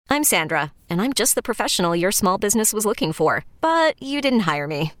I'm Sandra, and I'm just the professional your small business was looking for. But you didn't hire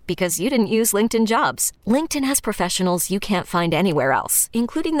me because you didn't use LinkedIn Jobs. LinkedIn has professionals you can't find anywhere else,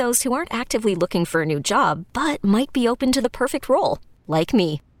 including those who aren't actively looking for a new job, but might be open to the perfect role, like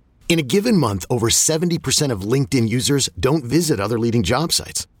me. In a given month, over 70% of LinkedIn users don't visit other leading job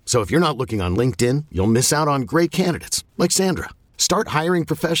sites. So if you're not looking on LinkedIn, you'll miss out on great candidates like Sandra. Start hiring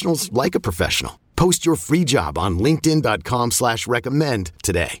professionals like a professional. Post your free job on linkedin.com/recommend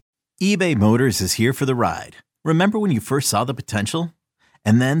today. eBay Motors is here for the ride. Remember when you first saw the potential?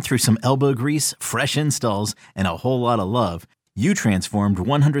 And then through some elbow grease, fresh installs, and a whole lot of love, you transformed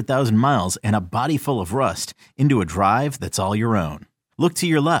 100,000 miles and a body full of rust into a drive that's all your own. Look to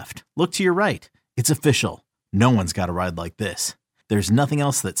your left. Look to your right. It's official. No one's got a ride like this. There's nothing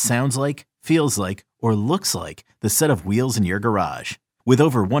else that sounds like, feels like, or looks like the set of wheels in your garage. With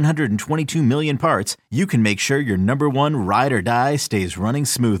over 122 million parts, you can make sure your number one ride or die stays running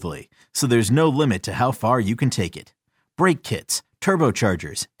smoothly. So there's no limit to how far you can take it. Brake kits,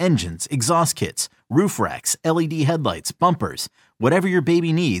 turbochargers, engines, exhaust kits, roof racks, LED headlights, bumpers, whatever your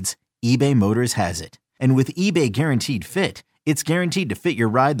baby needs, eBay Motors has it. And with eBay Guaranteed Fit, it's guaranteed to fit your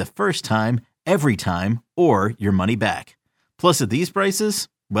ride the first time, every time, or your money back. Plus at these prices,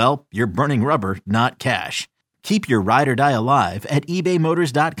 well, you're burning rubber, not cash. Keep your ride or die alive at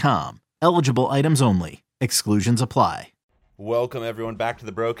ebaymotors.com. Eligible items only. Exclusions apply. Welcome, everyone, back to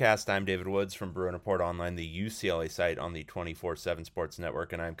the broadcast. I'm David Woods from Bruin Report Online, the UCLA site on the 24/7 Sports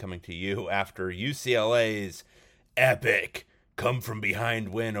Network, and I'm coming to you after UCLA's epic come-from-behind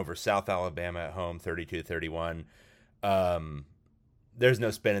win over South Alabama at home, 32-31. There's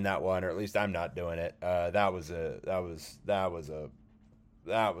no spin in that one, or at least I'm not doing it. That was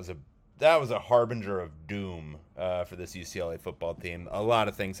a harbinger of doom for this UCLA football team. A lot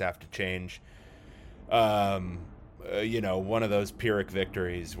of things have to change. One of those Pyrrhic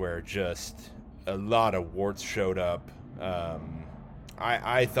victories where just a lot of warts showed up.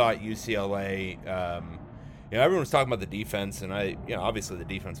 I thought UCLA, everyone was talking about the defense, and obviously the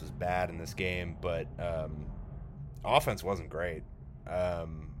defense was bad in this game, but offense wasn't great.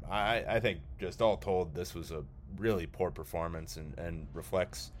 I think just all told, this was a really poor performance and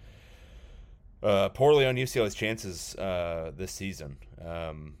reflects poorly on UCLA's chances this season.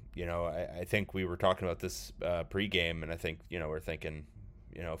 I think we were talking about this pregame, and I think, we're thinking,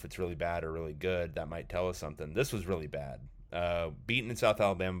 if it's really bad or really good, that might tell us something. This was really bad. Beaten in South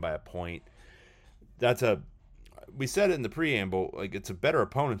Alabama by a point. We said it in the preamble, like, it's a better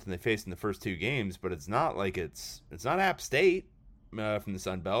opponent than they faced in the first two games, but it's not like it's not App State from the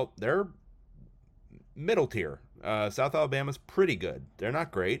Sun Belt. They're middle tier. South Alabama's pretty good. They're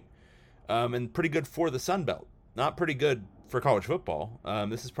not great. And pretty good for the Sun Belt. Not pretty good for college football.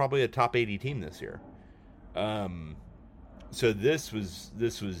 This is probably a top 80 team this year. So this was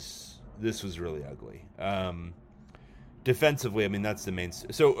really ugly. Defensively, I mean, that's the main.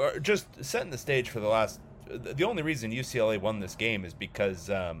 So just setting the stage for the only reason UCLA won this game is because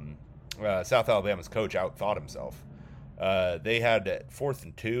South Alabama's coach outthought himself. They had 4th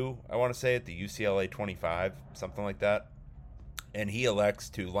and 2, I want to say, at the UCLA 25, something like that. And he elects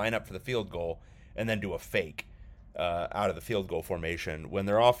to line up for the field goal and then do a fake out of the field goal formation when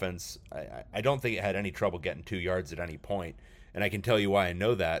their offense, I don't think it had any trouble getting 2 yards at any point. And I can tell you why I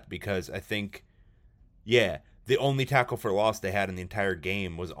know that, because I think, the only tackle for loss they had in the entire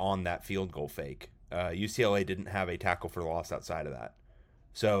game was on that field goal fake. UCLA didn't have a tackle for loss outside of that.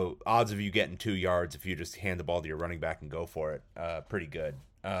 So odds of you getting 2 yards if you just hand the ball to your running back and go for it, pretty good.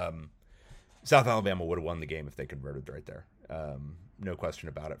 South Alabama would have won the game if they converted right there. No question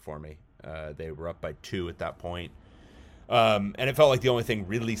about it for me. They were up by 2 at that point. And it felt like the only thing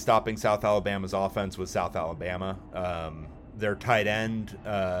really stopping South Alabama's offense was South Alabama. Their tight end,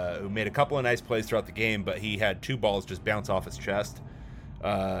 who made a couple of nice plays throughout the game, but he had 2 balls just bounce off his chest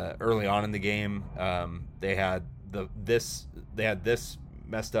early on in the game. They had this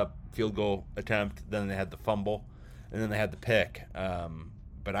messed up field goal attempt, then they had the fumble, and then they had the pick.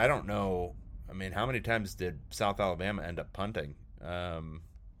 But I don't know. I mean, how many times did South Alabama end up punting?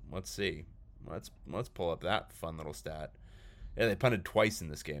 Let's see. Let's pull up that fun little stat. Yeah, they punted twice in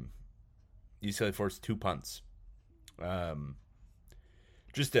this game. UCLA forced 2 punts.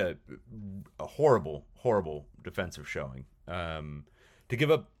 Just a horrible, horrible defensive showing. To give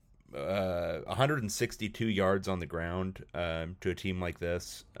up 162 yards on the ground to a team like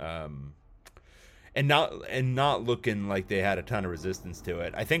this, and not looking like they had a ton of resistance to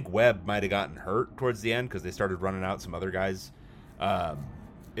it. I think Webb might have gotten hurt towards the end because they started running out some other guys.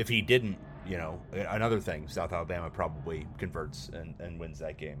 If he didn't, another thing, South Alabama probably converts and wins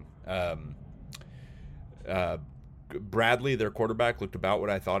that game. Bradley, their quarterback, looked about what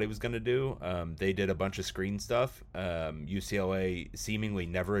I thought he was going to do. They did a bunch of screen stuff. UCLA seemingly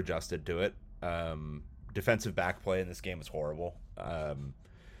never adjusted to it. Defensive back play in this game was horrible.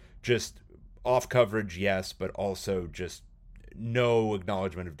 Just off coverage, yes, but also just no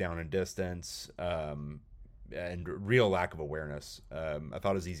acknowledgement of down and distance, and real lack of awareness. I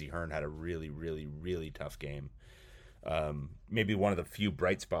thought Azizi Hearn had a really, really, really tough game. Maybe one of the few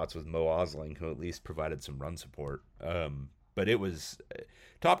bright spots was Mo Osling, who at least provided some run support. But it was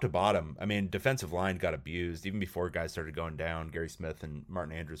top to bottom. I mean, defensive line got abused even before guys started going down. Gary Smith and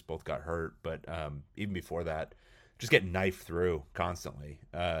Martin Andrews both got hurt, but even before that, just getting knifed through constantly.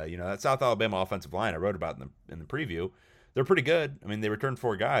 That South Alabama offensive line I wrote about in the preview, they're pretty good. I mean, they returned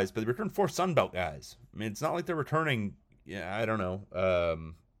 4 guys, but they returned 4 Sun Belt guys. I mean, it's not like they're returning, I don't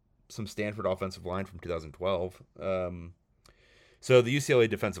know, some Stanford offensive line from 2012. So the UCLA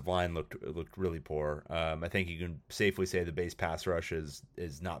defensive line looked really poor. I think you can safely say the base pass rush is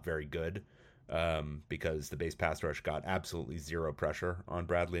not very good, because the base pass rush got absolutely zero pressure on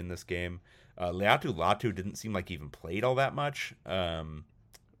Bradley in this game. Leatu Latu didn't seem like he even played all that much,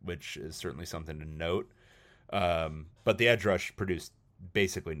 which is certainly something to note. But the edge rush produced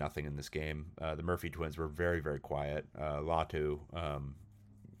basically nothing in this game. The Murphy twins were very, very quiet. Latu,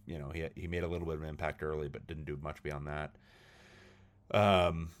 he made a little bit of an impact early, but didn't do much beyond that.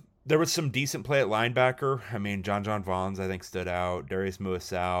 There was some decent play at linebacker. I mean, John Vaughns, I think, stood out. Darius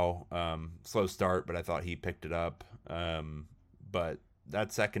Muasau, slow start, but I thought he picked it up. But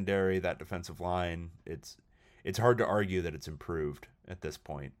that secondary, that defensive line, it's hard to argue that it's improved at this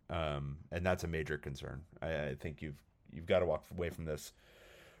point. And that's a major concern. I think you've got to walk away from this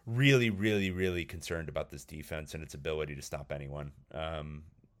really, really, really concerned about this defense and its ability to stop anyone.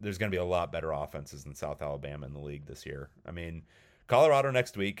 There's going to be a lot better offenses than South Alabama in the league this year. I mean, Colorado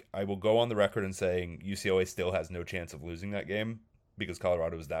next week, I will go on the record and saying UCLA still has no chance of losing that game because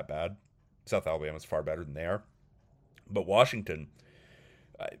Colorado is that bad. South Alabama is far better than they are. But Washington,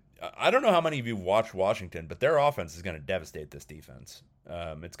 I don't know how many of you watched Washington, but their offense is going to devastate this defense.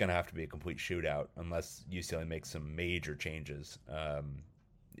 It's going to have to be a complete shootout unless UCLA makes some major changes.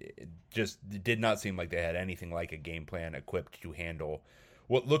 It just did not seem like they had anything like a game plan equipped to handle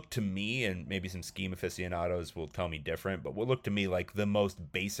what looked to me, and maybe some scheme aficionados will tell me different, but what looked to me like the most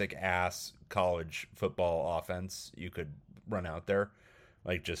basic ass college football offense you could run out there.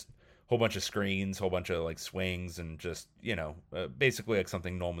 Like just a whole bunch of screens, whole bunch of like swings, and just, basically like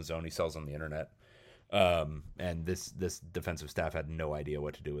something Noel Mazzoni sells on the internet. And this defensive staff had no idea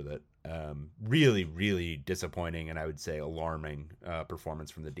what to do with it. Really, really disappointing, and I would say alarming performance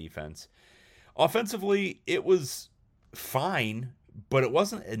from the defense. Offensively, it was fine, but it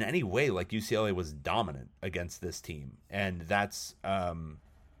wasn't in any way like UCLA was dominant against this team. And that's, again,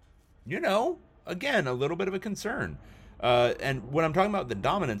 a little bit of a concern. And when I'm talking about the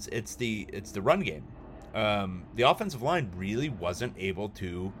dominance, it's the run game. The offensive line really wasn't able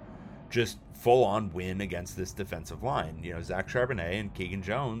to just full on win against this defensive line. Zach Charbonnet and Keegan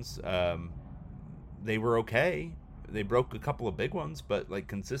Jones, they were okay. They broke a couple of big ones, but like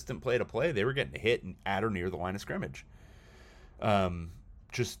consistent play to play, they were getting hit at or near the line of scrimmage. We'll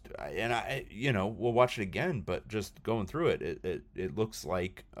watch it again, but just going through it looks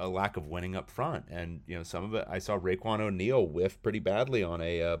like a lack of winning up front. And, some of it, I saw Raekwon O'Neal whiff pretty badly on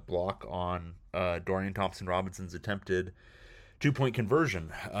a block on Dorian Thompson-Robinson's attempted 2-point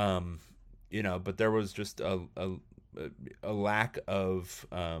conversion. But there was just a lack of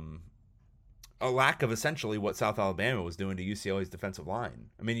essentially what South Alabama was doing to UCLA's defensive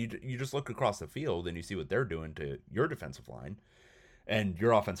line. I mean, you just look across the field and you see what they're doing to your defensive line, and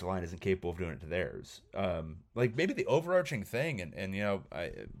your offensive line isn't capable of doing it to theirs. Maybe the overarching thing, and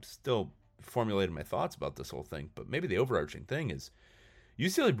I still formulated my thoughts about this whole thing, but maybe the overarching thing is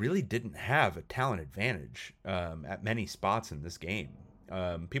UCLA really didn't have a talent advantage at many spots in this game.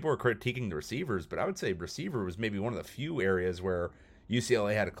 People were critiquing the receivers, but I would say receiver was maybe one of the few areas where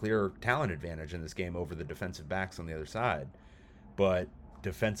UCLA had a clear talent advantage in this game over the defensive backs on the other side. But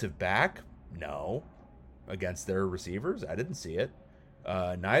defensive back, no. Against their receivers, I didn't see it.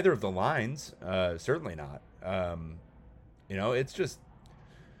 Neither of the lines, certainly not.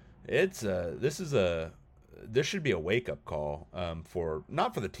 This should be a wake-up call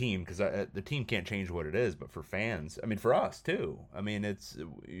not for the team, because the team can't change what it is, but for fans. I mean, for us too. I mean,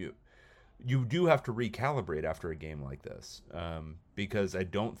 you do have to recalibrate after a game like this, because I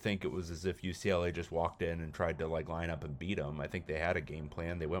don't think it was as if UCLA just walked in and tried to line up and beat them. I think they had a game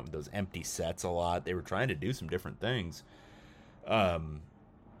plan. They went with those empty sets a lot. They were trying to do some different things. And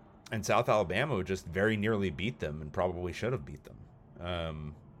South Alabama just very nearly beat them and probably should have beat them.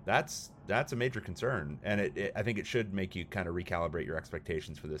 that's a major concern. And I think it should make you kind of recalibrate your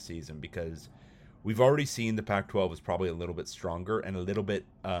expectations for this season, because we've already seen the Pac-12 is probably a little bit stronger and a little bit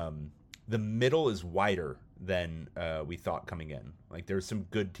the middle is wider than we thought coming in. Like, there's some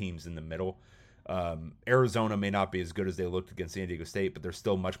good teams in the middle. Arizona may not be as good as they looked against San Diego State, but they're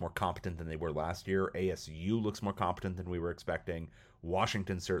still much more competent than they were last year. ASU looks more competent than we were expecting.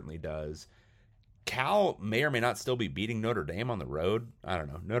 Washington certainly does. Cal may or may not still be beating Notre Dame on the road. I don't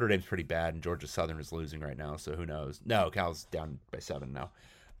know. Notre Dame's pretty bad, and Georgia Southern is losing right now, so who knows? No, Cal's down by 7 now.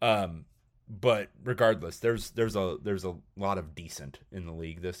 But regardless, there's a lot of decent in the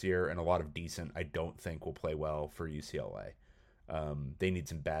league this year, and a lot of decent I don't think will play well for UCLA. They need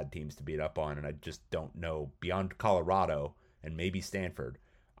some bad teams to beat up on, and I just don't know, beyond Colorado and maybe Stanford,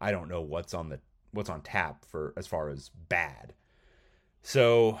 I don't know what's on tap for as far as bad.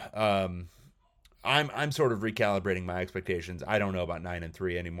 So I'm sort of recalibrating my expectations. I don't know about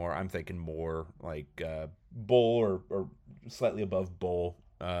 9-3 anymore. I'm thinking more like bowl or slightly above bowl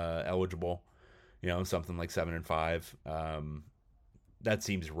eligible, something like 7-5. That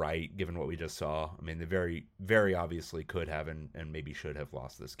seems right given what we just saw. I mean, they very, very obviously could have and maybe should have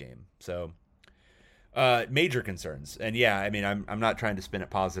lost this game. So major concerns. And yeah, I mean, I'm not trying to spin it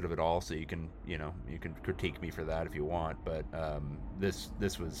positive at all, so you can critique me for that if you want, but this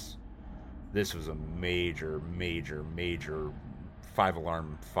was a major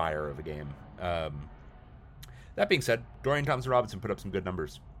 5-alarm fire of a game. That being said, Dorian Thompson-Robinson put up some good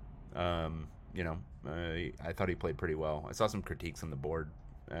numbers. I thought he played pretty well. I saw some critiques on the board.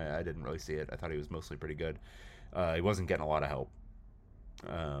 I didn't really see it. I thought he was mostly pretty good. He wasn't getting a lot of help.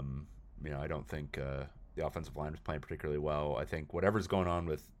 I don't think the offensive line was playing particularly well. I think whatever's going on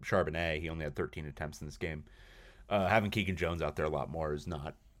with Charbonnet, he only had 13 attempts in this game. Having Keegan Jones out there a lot more is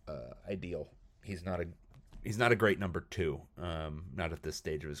not ideal. He's not a great number 2. Not at this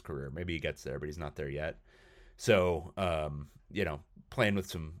stage of his career. Maybe he gets there, but he's not there yet. So, playing with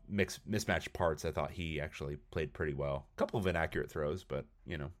some mismatched parts, I thought he actually played pretty well. A couple of inaccurate throws, but,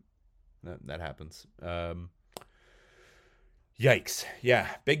 that happens. Yikes. Yeah,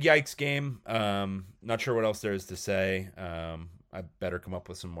 big yikes game. Not sure what else there is to say. I better come up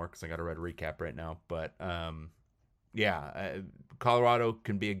with some more because I got to write a recap right now. But, Colorado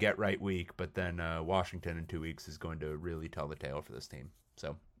can be a get-right week, but then Washington in 2 weeks is going to really tell the tale for this team.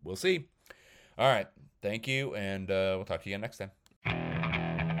 So, we'll see. All right. Thank you, and we'll talk to you again next time.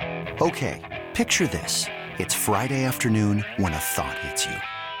 Okay, picture this. It's Friday afternoon when a thought hits you.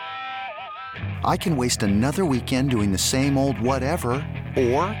 I can waste another weekend doing the same old whatever,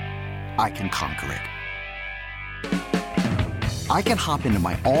 or I can conquer it. I can hop into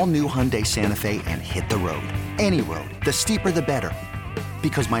my all-new Hyundai Santa Fe and hit the road. Any road. The steeper, the better.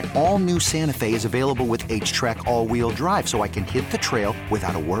 Because my all-new Santa Fe is available with H-Track all-wheel drive, so I can hit the trail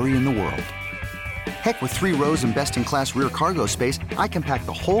without a worry in the world. Heck, with 3 rows and best-in-class rear cargo space, I can pack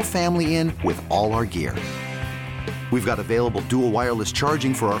the whole family in with all our gear. We've got available dual wireless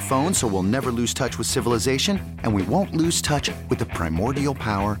charging for our phones, so we'll never lose touch with civilization, and we won't lose touch with the primordial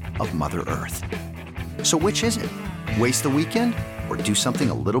power of Mother Earth. So which is it? Waste the weekend or do something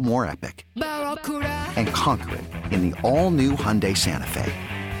a little more epic? And conquer it in the all-new Hyundai Santa Fe.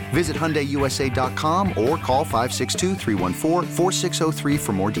 Visit HyundaiUSA.com or call 562-314-4603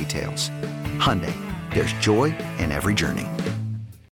 for more details. Hyundai, there's joy in every journey.